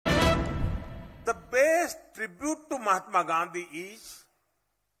greatest tribute to Mahatma Gandhi is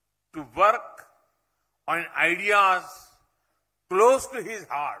to work on ideas close to his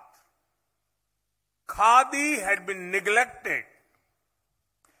heart. Khadi had been neglected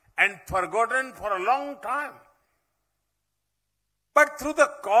and forgotten for a long time. But through the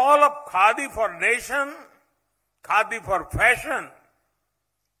call of Khadi for nation, Khadi for fashion,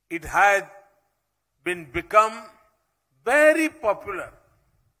 it has become very popular.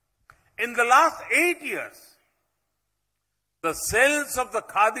 In the last 8 years, the sales of the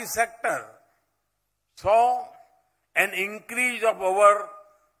Khadi sector saw an increase of over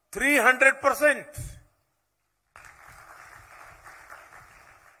 300%.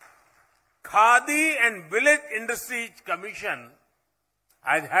 Khadi and Village Industries Commission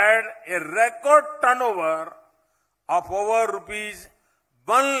has had a record turnover of over rupees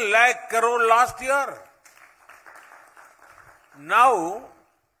 1 lakh crore last year. Now,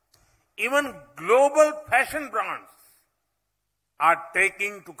 even global fashion brands are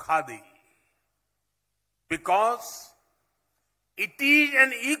taking to Khadi because it is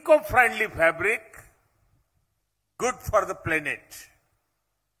an eco-friendly fabric, good for the planet.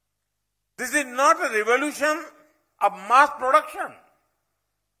 This is not a revolution of mass production.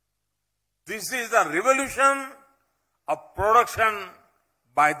 This is a revolution of production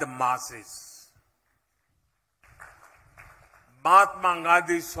by the masses. Mahatma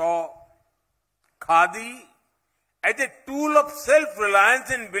Gandhi saw Khadi as a tool of self-reliance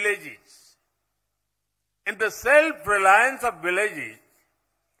in villages. In the self-reliance of villages,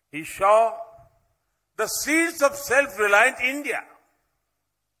 he saw the seeds of self-reliant India.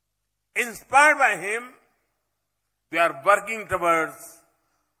 Inspired by him, we are working towards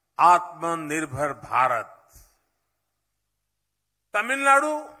Atmanirbhar Bharat. Tamil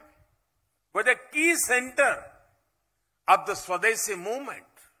Nadu was a key center of the Swadeshi movement.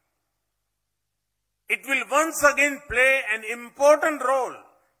 It will once again play an important role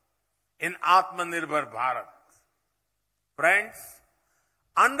in Atmanirbhar Bharat. Friends,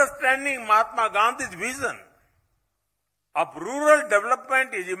 understanding Mahatma Gandhi's vision of rural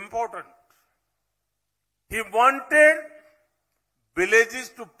development is important. He wanted villages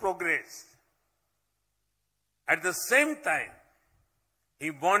to progress. At the same time,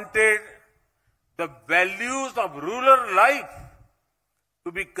 he wanted the values of rural life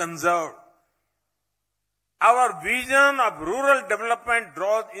to be conserved. Our vision of rural development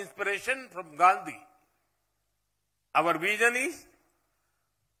draws inspiration from Gandhi. Our vision is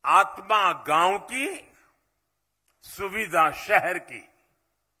Atma गांव की, सुविधा शहर की,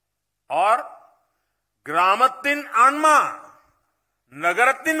 और ग्रामत्तिन आत्मा,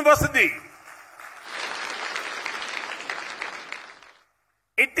 नगरत्तिन वसति.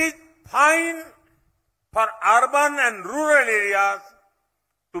 It is fine for urban and rural areas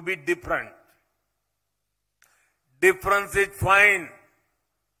to be different. Difference is fine.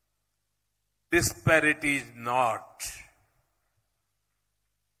 Disparity is not.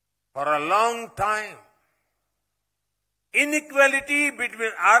 For a long time, inequality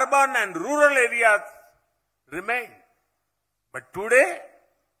between urban and rural areas remained. But today,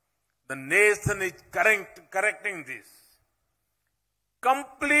 the nation is correcting this.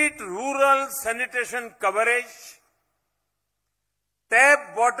 Complete rural sanitation coverage,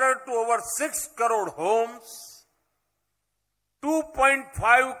 tap water to over 6 crore homes,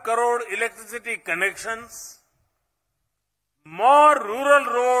 2.5 crore electricity connections, more rural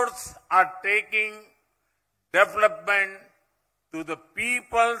roads are taking development to the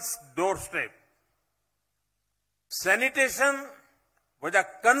people's doorstep. Sanitation was a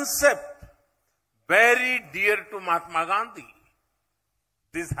concept very dear to Mahatma Gandhi.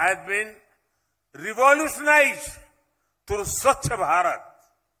 This has been revolutionized through Swachh Bharat.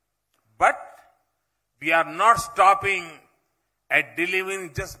 But we are not stopping at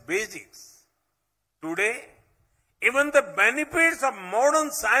delivering just basics. Today, even the benefits of modern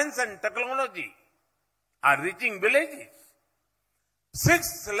science and technology are reaching villages.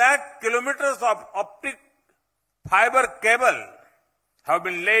 6 lakh kilometers of optic fiber cable have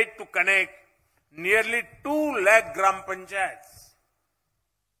been laid to connect nearly 2 lakh gram panchayats.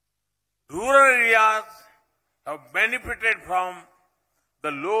 Rural areas have benefited from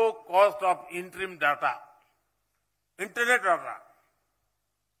the low cost of internet data.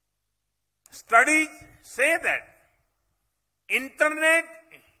 Studies say that internet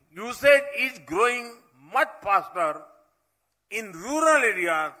usage is growing much faster in rural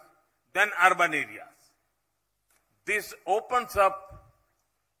areas than urban areas. This opens up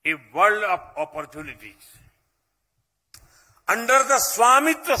a world of opportunities. Under the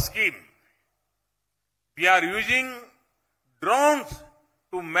Swamitva scheme, we are using drones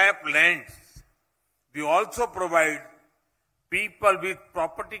to map lands. We also provide people with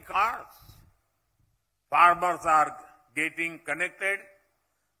property cards. Farmers are getting connected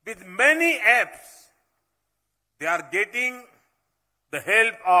with many apps. They are getting the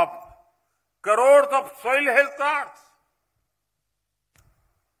help of crores of soil health cards.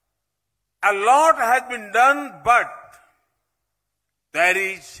 A lot has been done, but there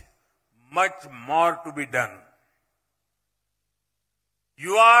is much more to be done.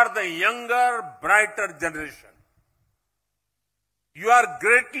 You are the younger, brighter generation. You are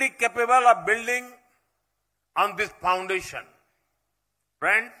greatly capable of building on this foundation.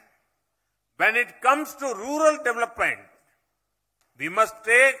 Friends, when it comes to rural development, we must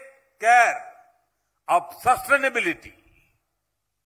take care of sustainability.